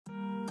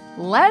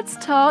Let's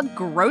talk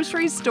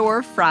grocery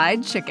store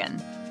fried chicken.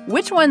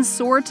 Which ones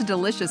soar to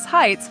delicious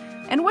heights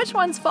and which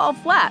ones fall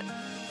flat?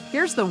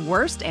 Here's the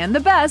worst and the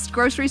best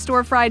grocery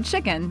store fried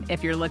chicken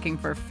if you're looking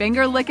for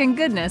finger-lickin'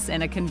 goodness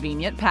in a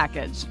convenient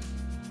package.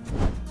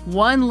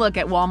 One look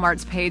at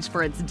Walmart's page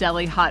for its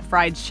deli hot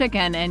fried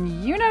chicken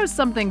and you know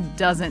something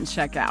doesn't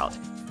check out.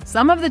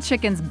 Some of the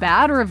chicken's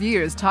bad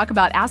reviews talk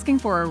about asking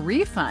for a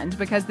refund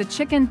because the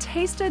chicken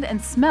tasted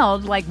and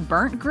smelled like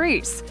burnt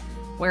grease,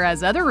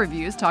 whereas other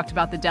reviews talked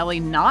about the deli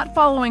not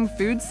following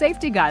food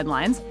safety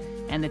guidelines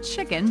and the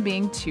chicken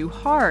being too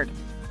hard.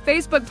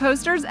 Facebook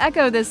posters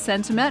echo this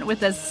sentiment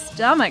with a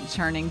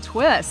stomach-churning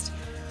twist.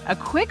 A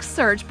quick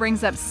search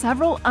brings up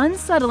several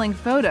unsettling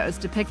photos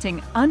depicting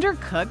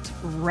undercooked,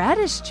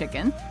 reddish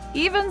chicken,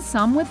 even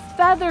some with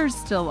feathers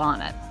still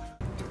on it.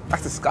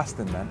 That's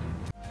disgusting, man.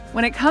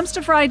 When it comes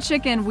to fried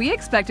chicken, we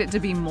expect it to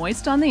be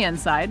moist on the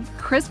inside,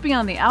 crispy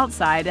on the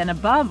outside, and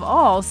above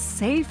all,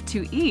 safe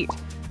to eat.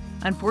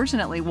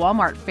 Unfortunately,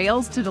 Walmart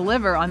fails to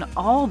deliver on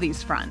all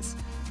these fronts.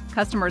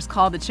 Customers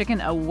call the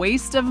chicken a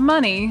waste of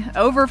money,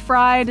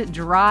 over-fried,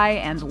 dry,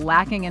 and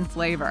lacking in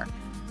flavor.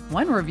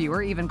 One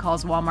reviewer even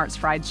calls Walmart's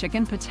fried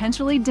chicken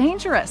potentially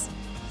dangerous,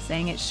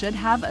 saying it should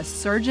have a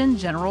Surgeon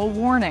General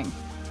warning.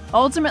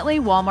 Ultimately,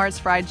 Walmart's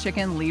fried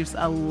chicken leaves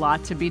a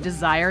lot to be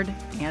desired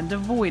and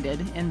avoided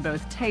in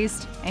both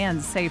taste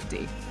and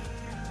safety.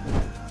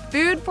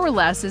 Food for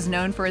Less is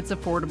known for its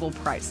affordable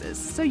prices,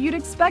 so you'd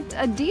expect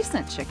a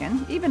decent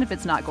chicken, even if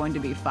it's not going to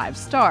be 5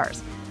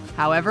 stars.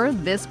 However,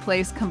 this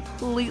place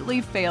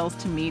completely fails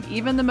to meet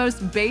even the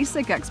most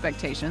basic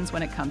expectations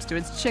when it comes to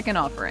its chicken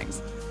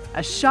offerings.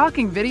 A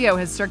shocking video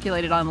has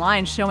circulated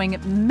online showing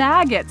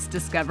maggots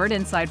discovered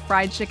inside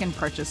fried chicken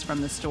purchased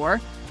from the store.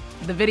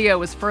 The video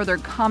was further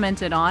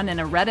commented on in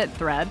a Reddit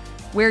thread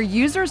where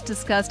users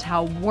discussed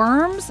how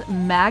worms,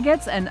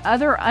 maggots, and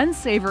other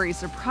unsavory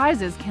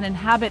surprises can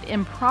inhabit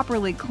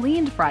improperly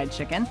cleaned fried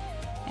chicken,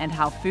 and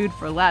how Food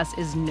for Less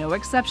is no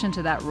exception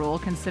to that rule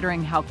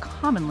considering how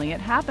commonly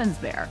it happens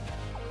there.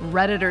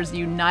 Redditors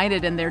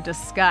united in their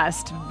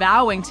disgust,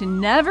 vowing to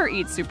never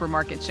eat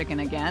supermarket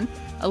chicken again.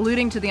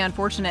 Alluding to the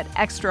unfortunate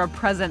extra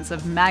presence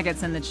of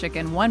maggots in the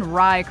chicken, one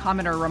wry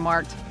commenter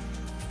remarked,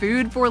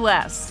 "Food for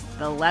less.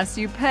 The less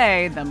you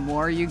pay, the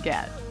more you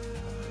get."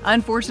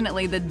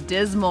 Unfortunately, the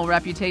dismal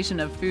reputation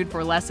of Food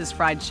for Less's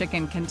fried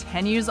chicken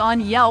continues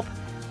on Yelp,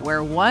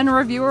 where one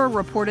reviewer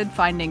reported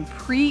finding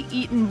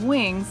pre-eaten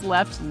wings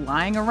left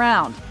lying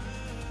around.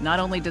 Not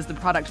only does the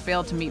product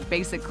fail to meet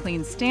basic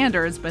clean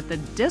standards, but the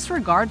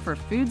disregard for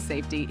food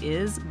safety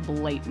is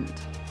blatant.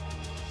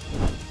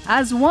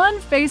 As one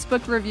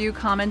Facebook review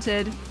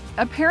commented,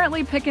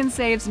 apparently Pick 'n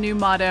Save's new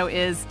motto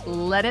is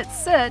 "Let it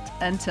sit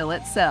until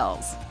it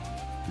sells."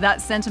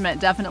 That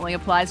sentiment definitely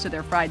applies to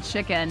their fried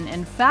chicken.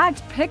 In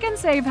fact, Pick 'n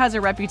Save has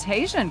a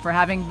reputation for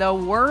having the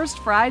worst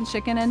fried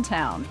chicken in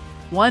town.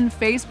 One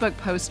Facebook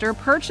poster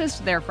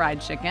purchased their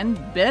fried chicken,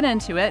 bit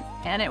into it,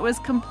 and it was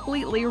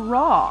completely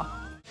raw.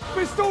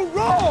 It's still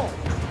raw!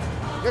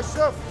 Yes,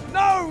 chef.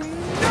 No!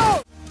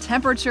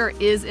 Temperature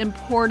is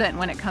important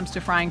when it comes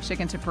to frying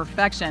chicken to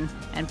perfection,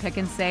 and Pick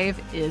 'n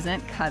Save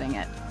isn't cutting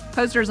it.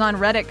 Posters on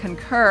Reddit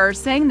concur,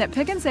 saying that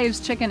Pick 'n Save's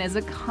chicken is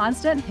a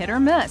constant hit or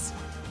miss.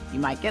 You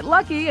might get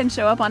lucky and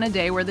show up on a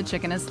day where the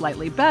chicken is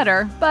slightly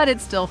better, but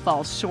it still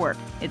falls short.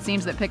 It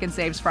seems that Pick 'n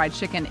Save's fried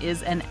chicken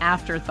is an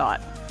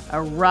afterthought,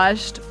 a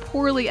rushed,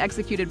 poorly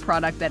executed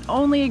product that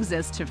only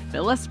exists to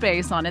fill a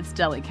space on its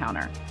deli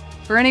counter.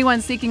 For anyone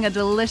seeking a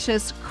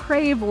delicious,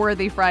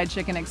 crave-worthy fried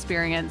chicken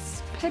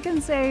experience, Pick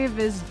 'n Save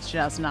is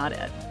just not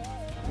it.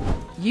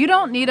 You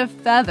don't need a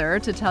feather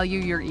to tell you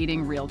you're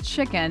eating real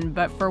chicken,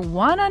 but for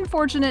one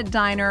unfortunate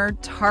diner,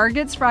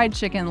 Target's fried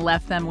chicken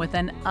left them with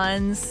an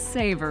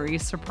unsavory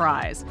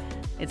surprise.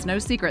 It's no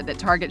secret that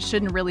Target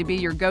shouldn't really be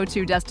your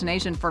go-to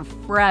destination for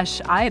fresh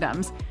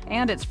items,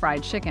 and its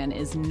fried chicken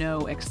is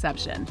no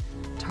exception.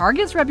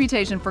 Target's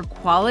reputation for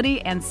quality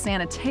and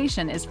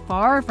sanitation is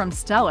far from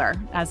stellar,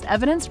 as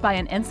evidenced by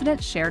an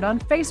incident shared on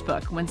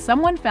Facebook when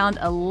someone found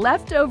a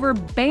leftover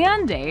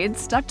Band-Aid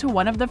stuck to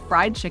one of the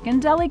fried chicken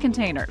deli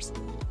containers.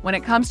 When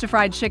it comes to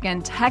fried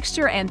chicken,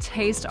 texture and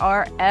taste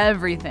are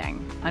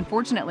everything.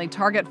 Unfortunately,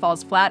 Target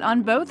falls flat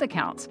on both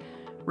accounts.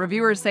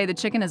 Reviewers say the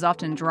chicken is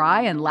often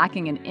dry and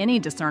lacking in any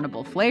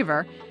discernible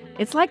flavor.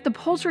 It's like the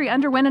poultry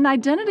underwent an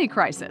identity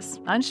crisis,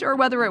 unsure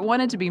whether it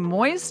wanted to be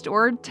moist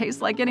or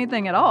taste like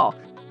anything at all.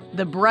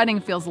 The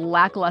breading feels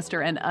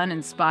lackluster and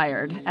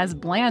uninspired, as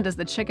bland as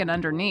the chicken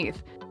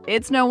underneath.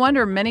 It's no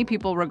wonder many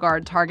people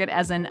regard Target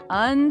as an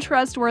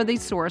untrustworthy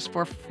source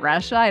for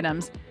fresh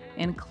items,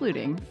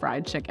 including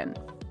fried chicken.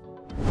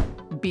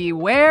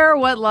 Beware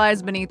what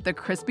lies beneath the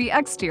crispy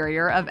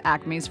exterior of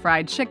Acme's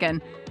fried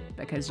chicken,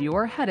 because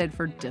you're headed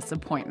for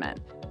disappointment.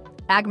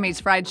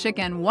 Acme's fried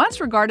chicken, once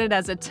regarded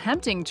as a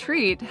tempting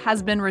treat,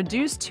 has been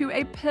reduced to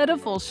a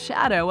pitiful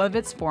shadow of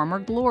its former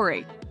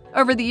glory.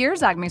 Over the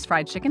years, Acme's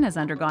fried chicken has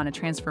undergone a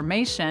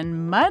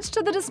transformation, much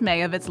to the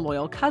dismay of its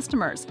loyal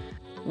customers.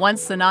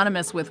 Once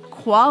synonymous with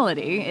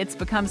quality, it's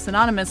become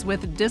synonymous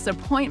with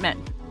disappointment.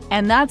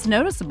 And that's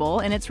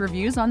noticeable in its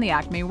reviews on the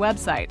Acme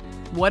website.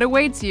 What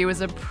awaits you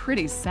is a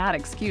pretty sad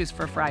excuse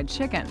for fried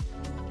chicken.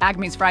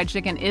 Acme's fried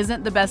chicken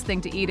isn't the best thing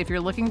to eat if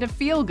you're looking to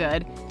feel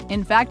good.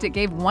 In fact, it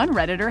gave one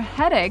Redditor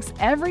headaches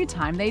every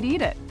time they'd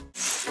eat it.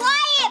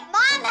 Quiet!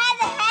 Mom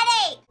has a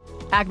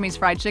headache! Acme's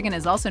fried chicken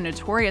is also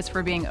notorious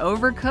for being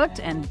overcooked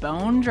and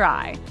bone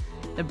dry.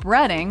 The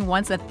breading,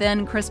 once a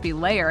thin, crispy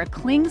layer,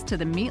 clings to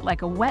the meat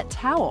like a wet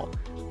towel.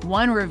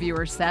 One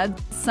reviewer said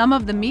some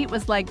of the meat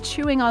was like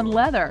chewing on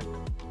leather.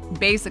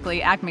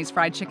 Basically, Acme's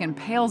fried chicken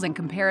pales in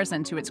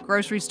comparison to its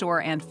grocery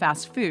store and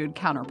fast food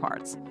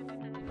counterparts.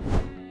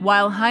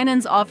 While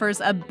Heinen's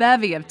offers a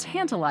bevy of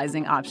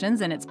tantalizing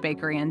options in its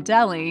bakery and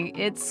deli,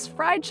 its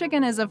fried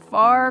chicken is a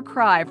far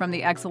cry from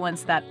the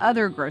excellence that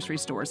other grocery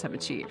stores have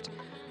achieved.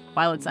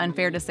 While it's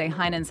unfair to say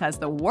Heinen's has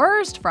the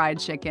worst fried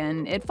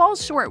chicken, it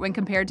falls short when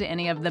compared to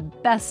any of the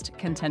best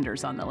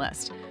contenders on the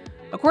list.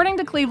 According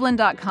to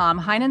Cleveland.com,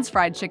 Heinen's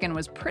fried chicken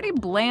was pretty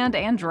bland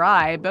and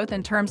dry, both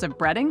in terms of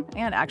breading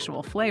and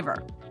actual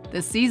flavor.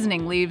 The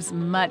seasoning leaves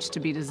much to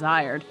be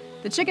desired.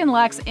 The chicken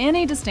lacks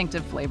any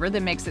distinctive flavor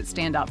that makes it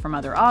stand out from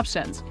other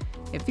options.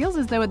 It feels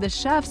as though the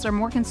chefs are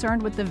more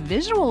concerned with the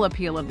visual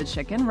appeal of the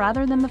chicken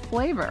rather than the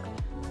flavor.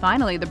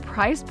 Finally, the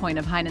price point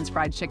of Heinen's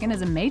fried chicken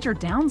is a major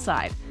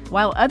downside.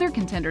 While other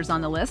contenders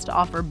on the list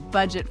offer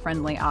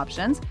budget-friendly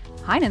options,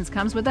 Heinen's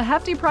comes with a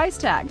hefty price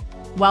tag.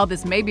 While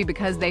this may be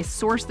because they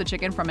source the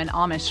chicken from an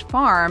Amish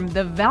farm,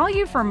 the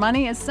value for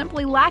money is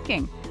simply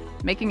lacking,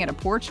 making it a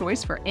poor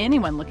choice for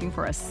anyone looking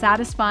for a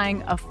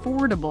satisfying,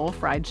 affordable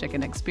fried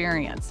chicken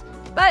experience.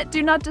 But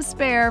do not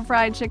despair,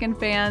 fried chicken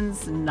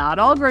fans. Not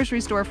all grocery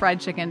store fried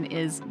chicken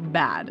is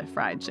bad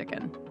fried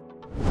chicken.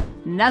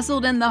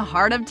 Nestled in the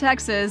heart of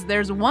Texas,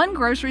 there's one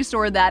grocery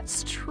store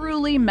that's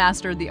truly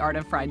mastered the art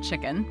of fried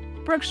chicken: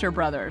 Brookshire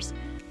Brothers.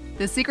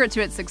 The secret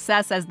to its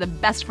success as the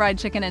best fried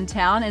chicken in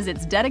town is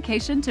its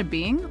dedication to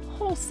being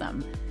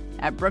wholesome.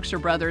 At Brookshire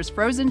Brothers,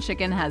 frozen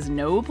chicken has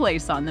no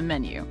place on the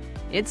menu.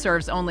 It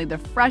serves only the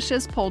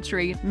freshest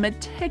poultry,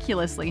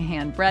 meticulously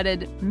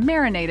hand-breaded,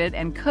 marinated,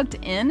 and cooked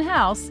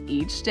in-house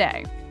each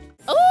day.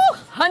 Oh,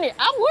 honey,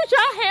 I wish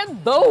I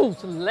had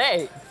those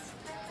legs.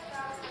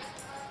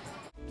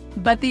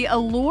 But the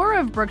allure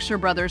of Brookshire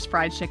Brothers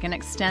fried chicken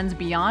extends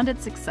beyond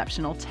its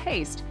exceptional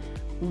taste.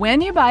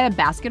 When you buy a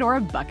basket or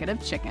a bucket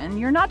of chicken,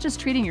 you're not just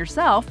treating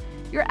yourself,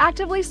 you're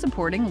actively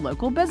supporting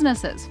local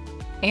businesses.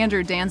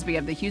 Andrew Dansby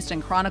of the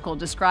Houston Chronicle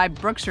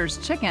described Brookshire's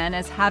chicken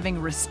as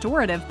having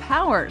restorative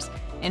powers.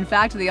 In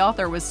fact, the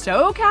author was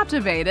so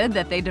captivated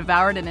that they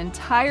devoured an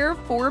entire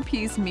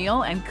 4-piece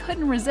meal and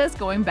couldn't resist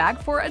going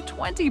back for a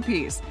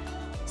 20-piece.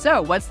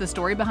 So, what's the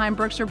story behind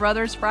Brookshire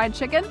Brothers fried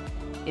chicken?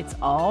 It's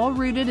all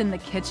rooted in the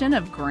kitchen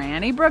of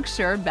Granny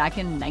Brookshire back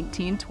in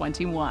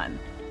 1921.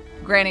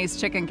 Granny's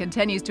chicken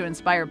continues to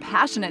inspire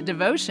passionate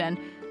devotion.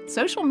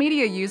 Social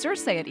media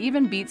users say it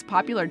even beats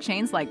popular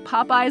chains like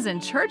Popeyes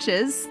and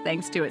Church's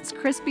thanks to its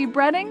crispy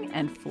breading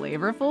and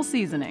flavorful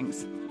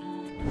seasonings.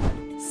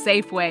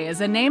 Safeway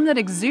is a name that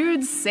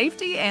exudes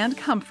safety and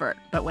comfort,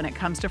 but when it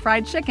comes to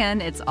fried chicken,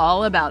 it's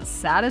all about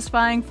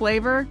satisfying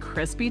flavor,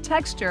 crispy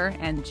texture,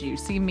 and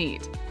juicy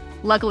meat.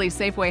 Luckily,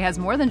 Safeway has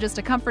more than just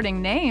a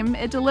comforting name,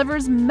 it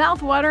delivers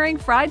mouth-watering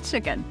fried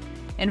chicken.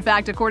 In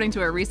fact, according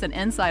to a recent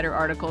Insider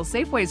article,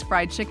 Safeway's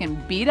fried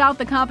chicken beat out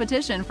the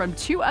competition from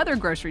 2 other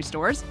grocery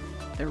stores.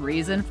 The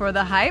reason for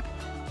the hype?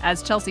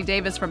 As Chelsea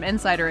Davis from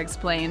Insider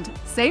explained,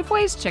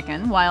 Safeway's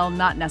chicken, while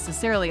not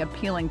necessarily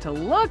appealing to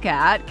look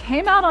at,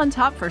 came out on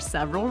top for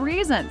several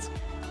reasons.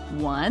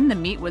 1, the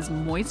meat was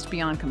moist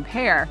beyond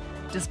compare.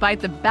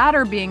 Despite the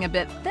batter being a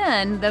bit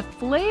thin, the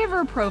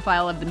flavor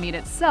profile of the meat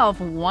itself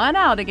won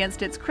out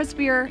against its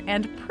crispier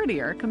and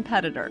prettier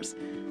competitors.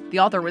 The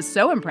author was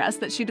so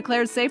impressed that she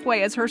declared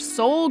Safeway as her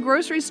sole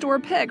grocery store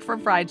pick for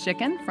fried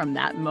chicken from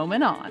that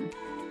moment on.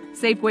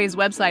 Safeway's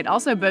website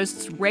also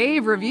boasts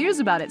rave reviews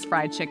about its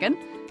fried chicken.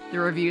 The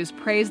reviews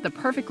praise the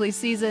perfectly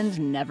seasoned,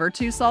 never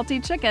too salty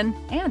chicken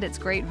and its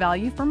great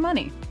value for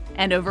money.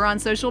 And over on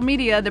social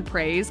media, the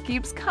praise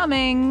keeps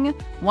coming.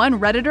 One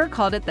Redditor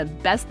called it the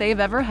best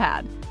they've ever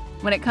had.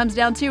 When it comes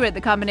down to it,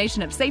 the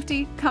combination of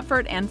safety,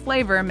 comfort, and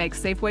flavor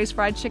makes Safeway's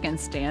fried chicken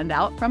stand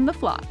out from the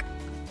flock.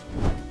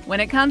 When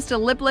it comes to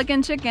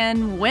lip-licking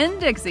chicken,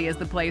 Winn-Dixie is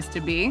the place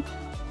to be.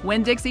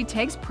 Winn-Dixie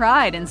takes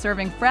pride in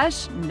serving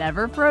fresh,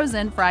 never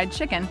frozen fried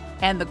chicken,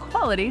 and the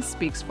quality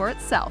speaks for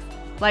itself.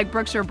 Like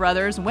Brookshire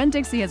Brothers,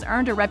 Winn-Dixie has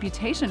earned a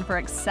reputation for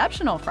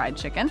exceptional fried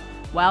chicken.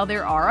 While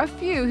there are a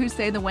few who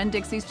say the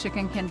Winn-Dixie's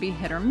chicken can be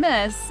hit or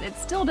miss, it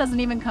still doesn't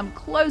even come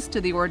close to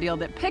the ordeal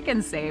that Pick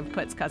and Save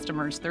puts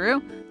customers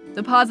through.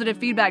 The positive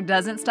feedback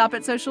doesn't stop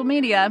at social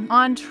media.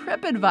 On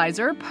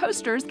TripAdvisor,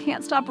 posters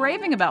can't stop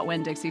raving about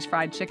Winn-Dixie's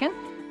fried chicken,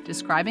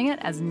 describing it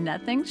as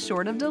nothing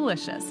short of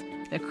delicious.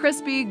 The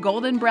crispy,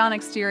 golden brown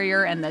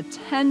exterior and the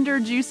tender,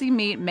 juicy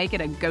meat make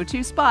it a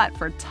go-to spot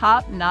for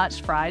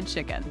top-notch fried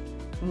chicken.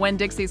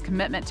 Winn-Dixie's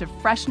commitment to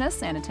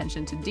freshness and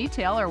attention to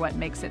detail are what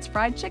makes its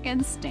fried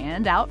chicken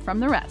stand out from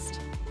the rest.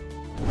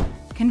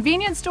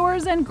 Convenience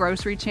stores and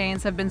grocery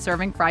chains have been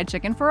serving fried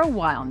chicken for a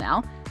while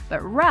now,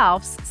 but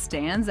Ralph's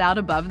stands out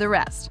above the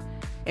rest.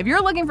 If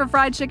you're looking for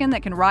fried chicken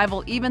that can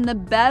rival even the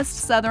best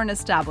Southern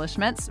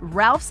establishments,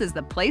 Ralph's is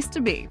the place to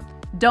be.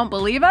 Don't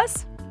believe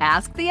us?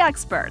 Ask the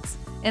experts.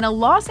 In a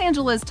Los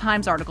Angeles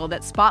Times article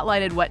that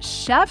spotlighted what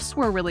chefs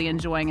were really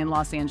enjoying in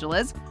Los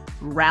Angeles,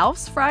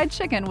 Ralph's fried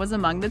chicken was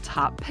among the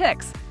top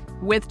picks,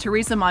 with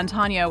Teresa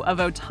Montano of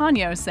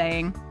Otoño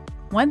saying,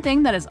 "One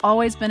thing that has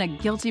always been a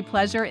guilty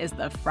pleasure is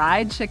the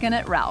fried chicken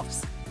at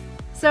Ralph's."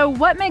 So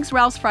what makes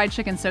Ralph's fried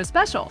chicken so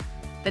special?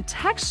 The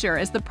texture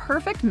is the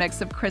perfect mix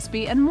of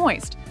crispy and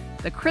moist.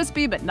 The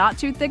crispy but not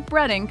too thick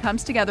breading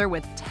comes together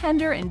with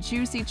tender and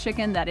juicy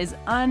chicken that is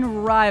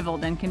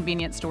unrivaled in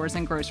convenience stores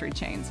and grocery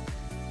chains.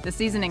 The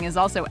seasoning is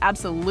also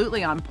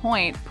absolutely on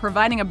point,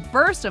 providing a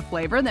burst of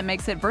flavor that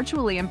makes it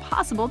virtually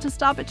impossible to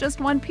stop at just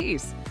one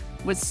piece.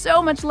 With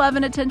so much love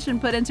and attention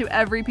put into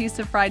every piece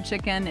of fried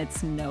chicken,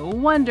 it's no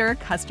wonder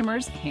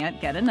customers can't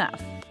get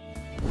enough.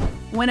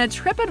 When a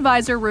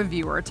TripAdvisor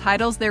reviewer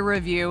titles their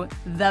review,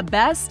 "The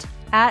best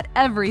at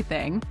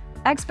everything,"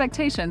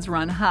 expectations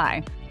run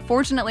high.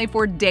 Fortunately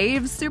for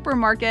Dave's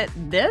Supermarket,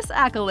 this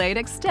accolade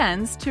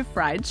extends to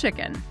fried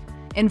chicken.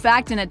 In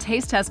fact, in a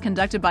taste test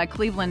conducted by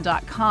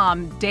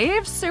Cleveland.com,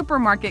 Dave's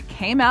Supermarket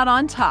came out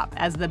on top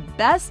as the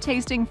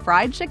best-tasting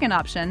fried chicken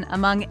option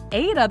among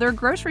 8 other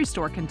grocery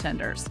store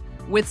contenders.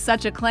 With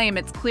such a claim,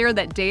 it's clear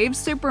that Dave's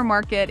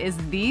Supermarket is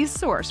the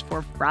source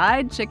for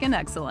fried chicken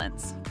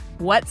excellence.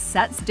 What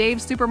sets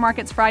Dave's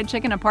Supermarket's fried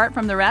chicken apart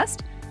from the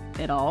rest?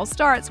 It all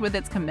starts with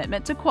its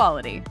commitment to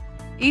quality.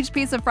 Each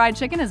piece of fried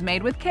chicken is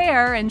made with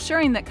care,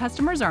 ensuring that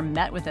customers are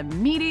met with a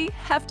meaty,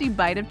 hefty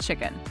bite of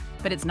chicken.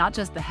 But it's not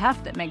just the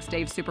heft that makes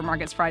Dave's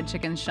Supermarket's fried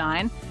chicken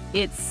shine.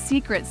 Its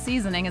secret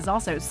seasoning is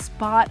also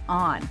spot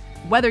on.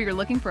 Whether you're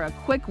looking for a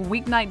quick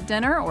weeknight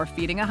dinner or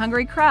feeding a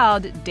hungry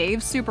crowd,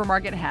 Dave's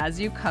Supermarket has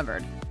you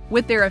covered.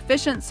 With their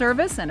efficient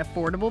service and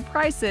affordable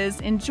prices,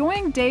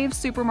 enjoying Dave's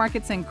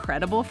Supermarket's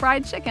incredible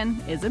fried chicken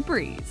is a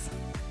breeze.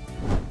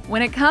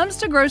 When it comes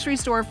to grocery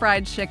store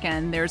fried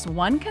chicken, there's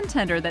one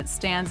contender that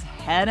stands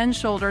head and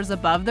shoulders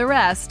above the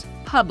rest: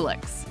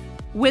 Publix.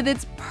 With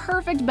its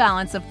perfect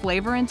balance of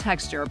flavor and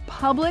texture,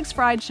 Publix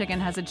fried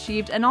chicken has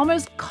achieved an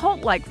almost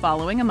cult-like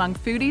following among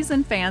foodies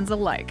and fans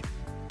alike.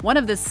 One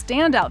of the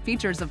standout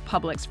features of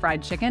Publix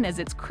fried chicken is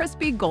its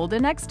crispy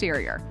golden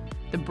exterior.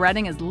 The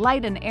breading is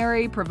light and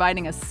airy,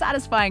 providing a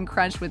satisfying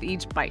crunch with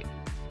each bite.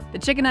 The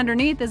chicken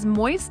underneath is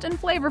moist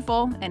and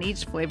flavorful, and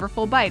each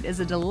flavorful bite is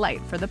a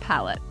delight for the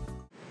palate.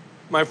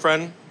 My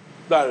friend,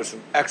 that is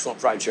some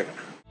excellent fried chicken.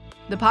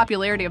 The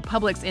popularity of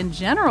Publix in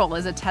general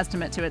is a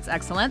testament to its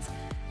excellence,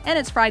 and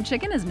its fried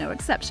chicken is no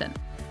exception.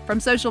 From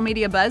social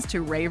media buzz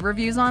to rave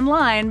reviews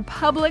online,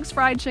 Publix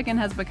fried chicken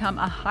has become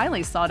a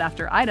highly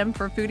sought-after item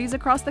for foodies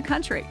across the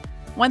country.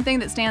 One thing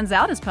that stands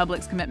out is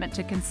Publix's commitment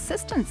to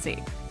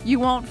consistency. You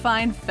won't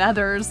find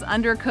feathers,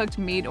 undercooked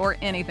meat, or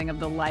anything of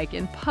the like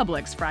in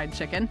Publix fried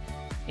chicken.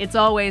 It's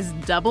always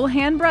double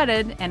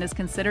hand-breaded and is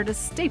considered a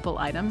staple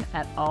item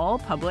at all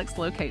Publix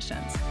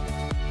locations.